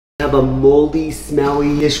Have a moldy,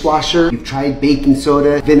 smelly dishwasher. You've tried baking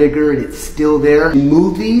soda, vinegar, and it's still there.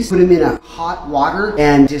 Remove these, put them in a hot water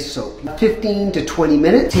and dish soap. 15 to 20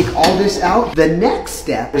 minutes. Take all this out. The next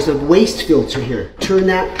step, there's a waste filter here. Turn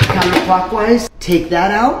that counterclockwise. Take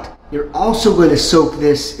that out. You're also going to soak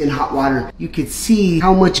this in hot water. You can see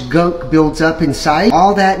how much gunk builds up inside.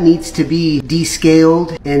 All that needs to be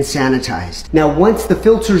descaled and sanitized. Now, once the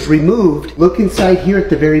filter's removed, look inside here at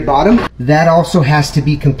the very bottom. That also has to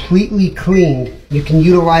be completely cleaned. You can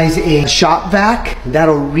utilize a shop vac.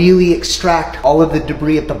 That'll really extract all of the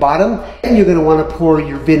debris at the bottom. And you're going to want to pour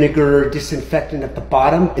your vinegar disinfectant at the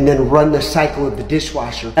bottom and then run the cycle of the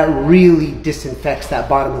dishwasher. That really disinfects that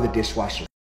bottom of the dishwasher.